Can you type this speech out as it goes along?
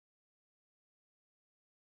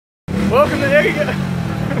Welcome to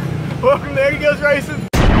Welcome to Eddie Goes Racing.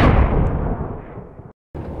 I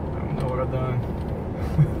don't know what I've done.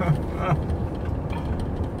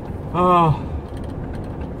 Oh.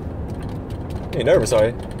 You ain't nervous, are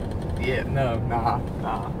you? Yeah, no, nah.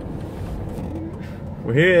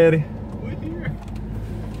 We're here, Eddie. We're here.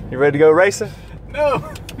 You ready to go racing? No.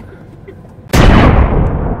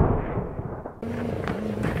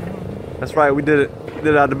 That's right, we did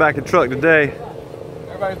it out the back of the truck today.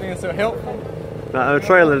 Everybody's being so helpful. Not in a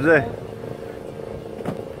trailer today.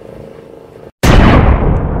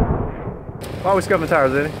 Why are we scuffing the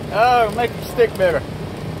tires, Eddie? Make them stick better.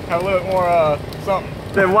 Have a little bit more, something.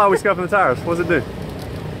 Devin, why are we scuffing the tires? What does it do?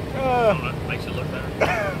 Makes it look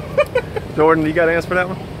better. Jordan, you got an answer for that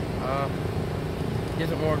one?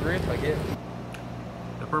 Gives it more grip, I guess.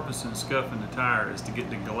 The purpose in scuffing the tire is to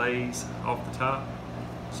get the glaze off the top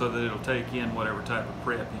so that it'll take in whatever type of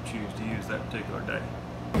prep you choose to use that particular day.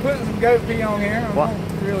 I'm putting some goat pee on here. I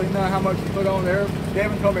don't really know how much to put on there.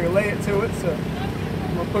 Devin told me to lay it to it, so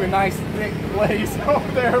I'm going to put a nice thick glaze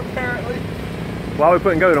on there apparently. Why are we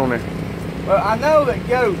putting goat on there? Well, I know that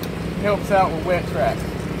goat helps out with wet track.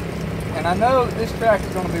 And I know that this track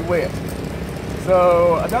is going to be wet.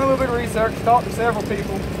 So I've done a little bit of research, talked to several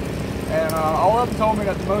people, and all of them told me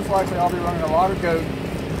that most likely I'll be running a lot of goat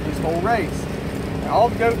this whole race. And all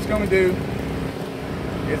the goat's going to do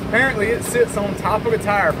is apparently it sits on top of the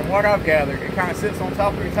tire. From what I've gathered, it kind of sits on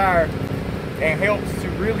top of the tire and helps to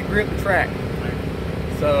really grip the track.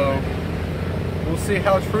 So we'll see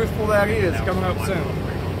how truthful that is coming up soon.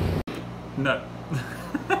 No.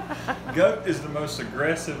 Goat is the most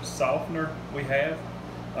aggressive softener we have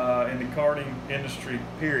in the karting industry,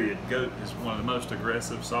 period. Goat is one of the most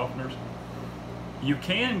aggressive softeners. You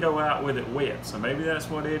can go out with it wet, so maybe that's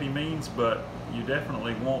what Eddie means, but you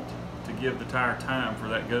definitely want to give the tire time for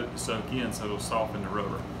that goat to soak in so it'll soften the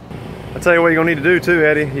rubber. I'll tell you what you're gonna need to do too,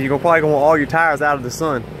 Eddie. You're probably gonna want all your tires out of the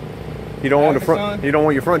sun. You don't want you don't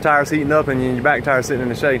want your front tires heating up and your back tires sitting in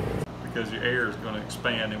the shade. Because your air is going to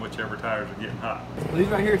expand in whichever tires are getting hot. These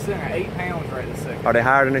right here are sitting at 8 pounds right this second. Are they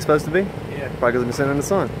higher than they're supposed to be? Yeah. Probably because they've been sitting in the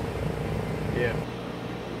sun. Yeah.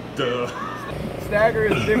 Duh. Stagger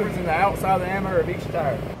is the difference in the outside diameter of each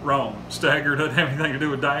tire. Wrong. Stagger doesn't have anything to do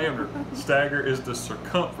with diameter. Stagger is the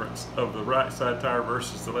circumference of the right side tire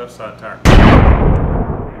versus the left side tire.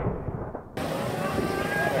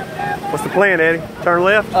 What's the plan, Eddie? Turn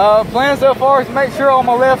left? Plan so far is to make sure all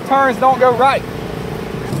my left turns don't go right.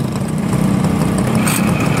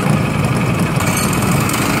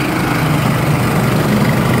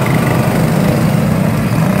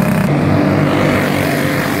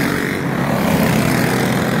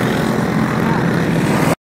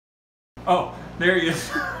 Oh, there he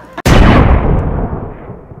is.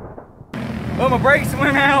 Well, my brakes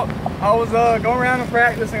went out. I was going around and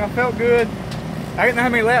practicing. I felt good. I didn't know how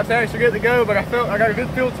many laps I actually get to go, but I got a good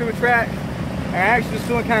feel to the track. And I actually was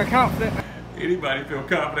feeling kind of confident. Anybody feel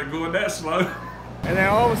confident going that slow? And then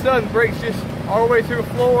all of a sudden, brakes just all the way to the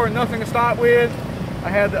floor and nothing to stop with. I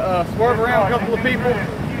had to swerve around a couple of people.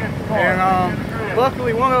 And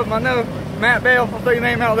luckily one of them, I know, Matt Bell, I'll throw your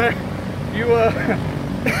name out there. You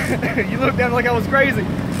you looked at me like I was crazy.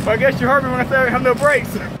 But I guess you heard me when I said I have no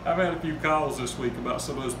brakes. I've had a few calls this week about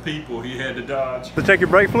some of those people he had to dodge. To check your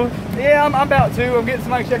brake fluid? Yeah, I'm about to. I'm getting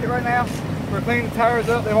somebody to check it right now. We're cleaning the tires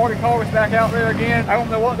up. They've already called us back out there again. I don't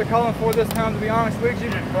know what they're calling for this time, to be honest with you.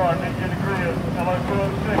 But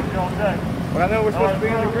I know we're supposed to be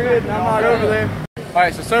in the grid, and I'm not over there. All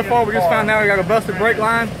right, so far we just found out we got a busted brake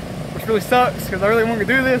line, which really sucks because I really wanted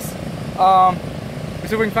to do this. Let's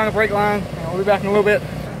see if we can find a brake line. We'll be back in a little bit.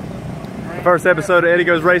 The first episode of Eddie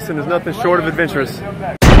Goes Racing is nothing short of adventurous.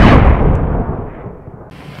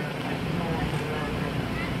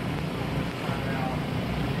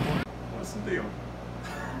 What's the deal?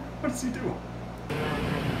 What is he doing?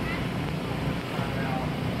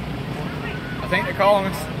 I think they're calling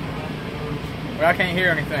us, but I can't hear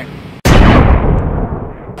anything.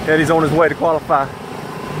 Eddie's on his way to qualify.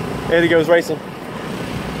 Eddie Goes Racing.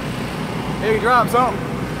 Maybe drop something.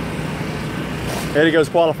 Eddie Goes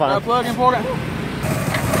qualifying. Plug important.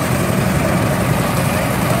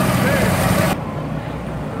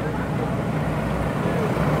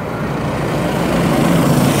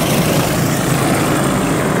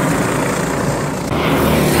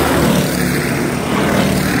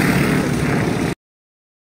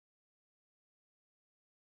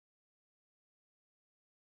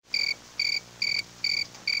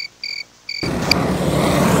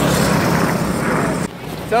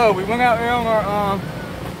 So we went out there on our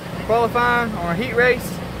qualifying, on our heat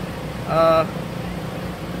race. I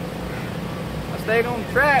stayed on the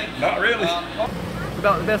track. Not really.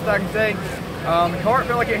 about the best I can say. The kart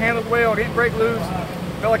felt like it handled well, it didn't break loose.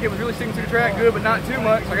 Felt like it was really sticking to the track good, but not too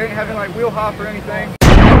much. Like I didn't have any like wheel hop or anything.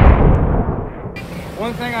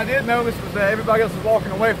 One thing I did notice was that everybody else was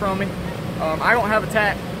walking away from me. I don't have a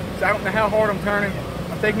tack, so I don't know how hard I'm turning.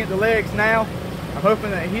 I'm taking it to legs now. I'm hoping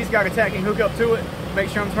that he's got a tack and hook up to it. Make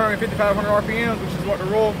sure I'm turning 5,500 RPMs, which is what the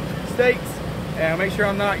rule states, and make sure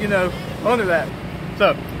I'm not, you know, under that.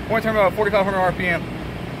 So, I want to turn about 4,500 RPM.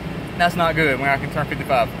 That's not good when I can turn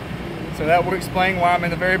 55. So that would explain why I'm in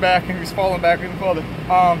the very back and just falling back even further.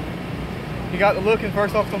 You got the looking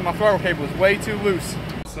first off, my throttle cable is way too loose.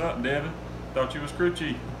 What's up, Devin? Thought you was crew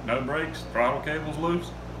chief. No brakes, throttle cable's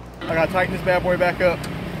loose. I gotta tighten this bad boy back up.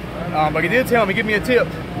 But he did tell me, give me a tip.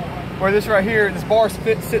 Where this right here, this bar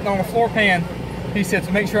sitting on the floor pan, he said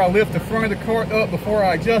to make sure I lift the front of the cart up before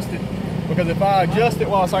I adjust it. Because if I adjust it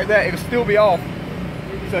while it's like that, it'll still be off.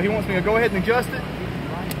 So he wants me to go ahead and adjust it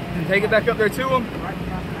and take it back up there to him.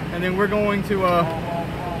 And then we're going to,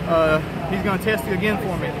 he's gonna test it again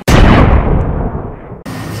for me.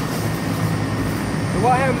 So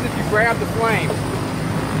what happens if you grab the flame?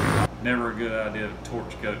 Never a good idea to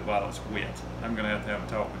torch goat while it's wet. I'm gonna have a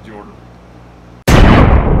talk with Jordan.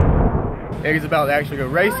 Eddie's about to actually go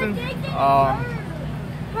racing.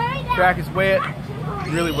 Track is wet,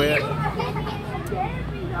 really wet.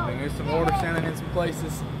 I think there's some water standing in some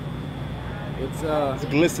places. It's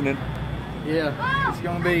glistening. Yeah, it's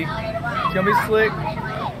gonna be slick.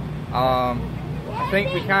 I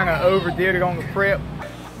think we kind of overdid it on the prep.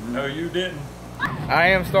 No, you didn't. I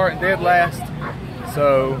am starting dead last,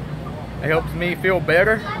 so it helps me feel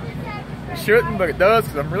better. It shouldn't, but it does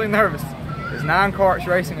because I'm really nervous. There's 9 karts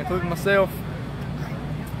racing, including myself.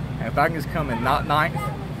 And if I can just come in not 9th,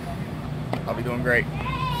 I'll be doing great.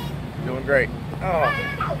 Doing great. Oh,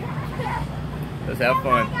 let's have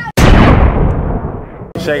fun.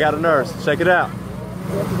 Shake out the nerves. Shake it out.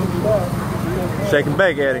 Shake and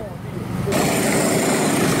bake, Eddie.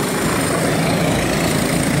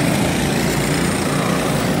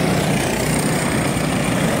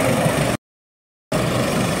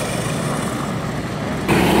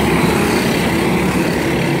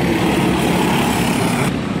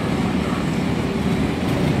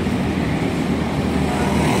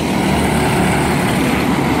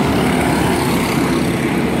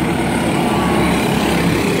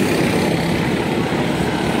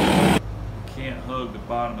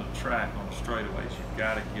 Bottom of the track on the straightaways. You've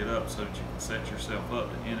got to get up so that you can set yourself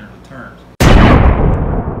up to enter the turns.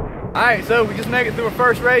 Alright, so we just made it through a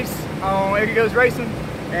first race on Eddie Goes Racing,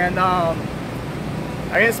 and I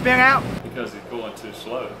didn't spin out. Because he's going too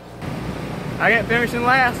slow. I didn't finish in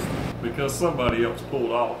last. Because somebody else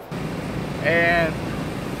pulled off. And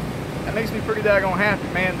that makes me pretty daggone happy,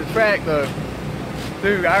 man. The track, though,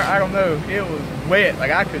 dude, I don't know, it was wet.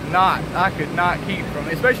 Like I could not keep from,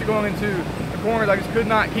 especially going into corners, I just could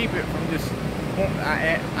not keep it from just,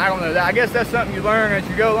 I don't know, I guess that's something you learn as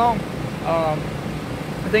you go along.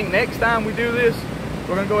 I think next time we do this,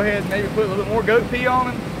 we're going to go ahead and maybe put a little bit more goat pee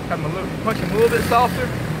on him, have him punch him a little bit softer.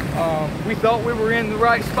 We thought we were in the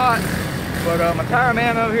right spot, but my tire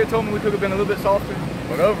man over here told me we could have been a little bit softer.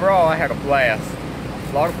 But overall, I had a blast.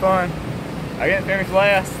 A lot of fun. I didn't finish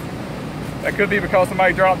last. That could be because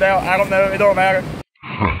somebody dropped out. I don't know, it don't matter.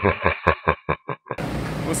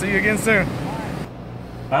 We'll see you again soon.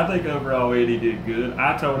 I think overall Eddie did good.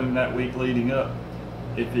 I told him that week leading up,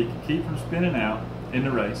 if he could keep from spinning out in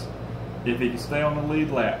the race, if he could stay on the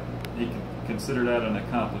lead lap, he could consider that an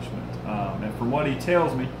accomplishment. And from what he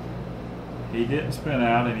tells me, he didn't spin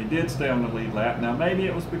out and he did stay on the lead lap. Now maybe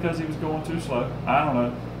it was because he was going too slow. I don't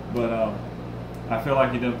know. But I feel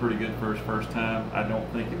like he done pretty good for his first time. I don't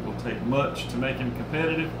think it will take much to make him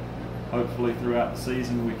competitive. Hopefully throughout the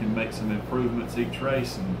season we can make some improvements each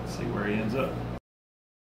race and see where he ends up.